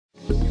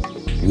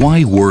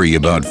Why worry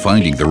about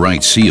finding the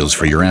right seals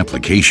for your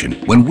application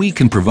when we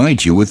can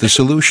provide you with a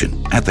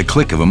solution at the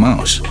click of a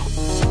mouse?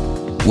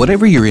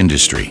 Whatever your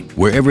industry,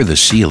 wherever the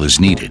seal is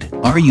needed,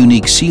 our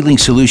unique Sealing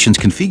Solutions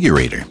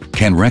Configurator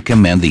can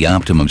recommend the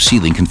optimum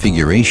sealing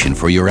configuration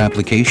for your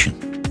application.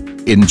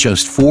 In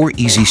just 4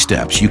 easy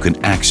steps, you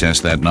can access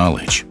that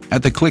knowledge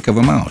at the click of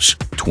a mouse,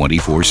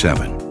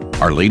 24/7.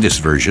 Our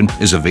latest version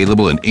is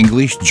available in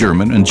English,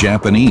 German, and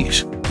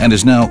Japanese, and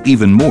is now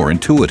even more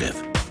intuitive.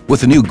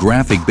 With a new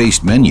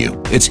graphic-based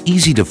menu, it's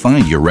easy to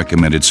find your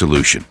recommended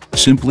solution.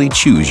 Simply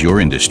choose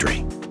your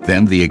industry,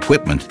 then the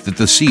equipment that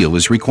the seal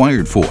is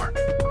required for.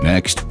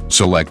 Next,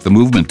 select the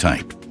movement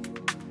type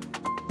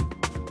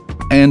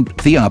and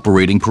the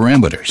operating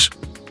parameters.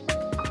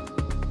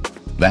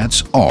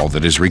 That's all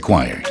that is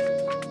required.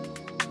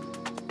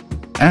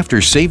 After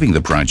saving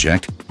the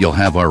project, you'll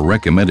have our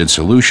recommended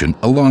solution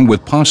along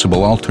with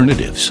possible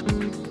alternatives.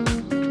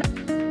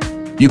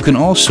 You can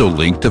also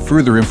link to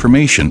further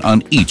information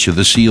on each of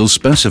the seals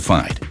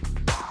specified,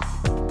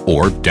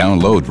 or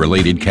download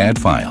related CAD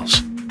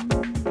files.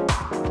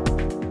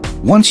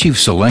 Once you've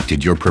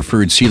selected your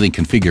preferred sealing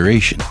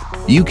configuration,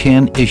 you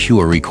can issue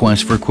a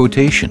request for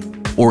quotation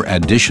or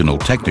additional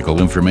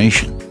technical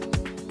information,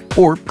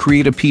 or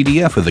create a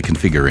PDF of the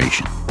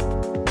configuration.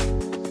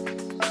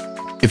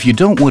 If you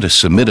don't want to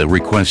submit a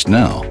request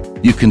now,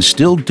 you can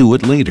still do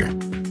it later.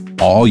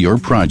 All your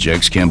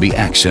projects can be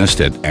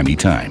accessed at any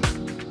time.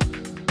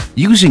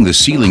 Using the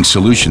Sealing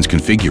Solutions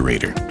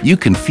Configurator, you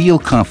can feel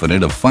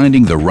confident of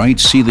finding the right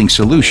sealing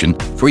solution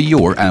for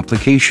your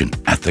application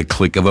at the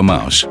click of a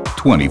mouse,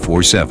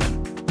 24/7.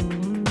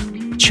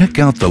 Check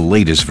out the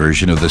latest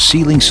version of the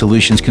Sealing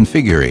Solutions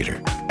Configurator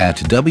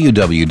at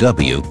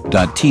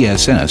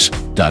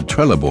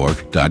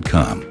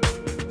www.tss.trelleborg.com.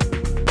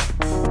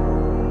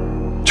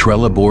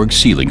 Trelleborg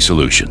Sealing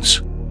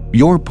Solutions,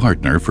 your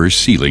partner for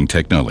sealing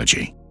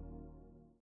technology.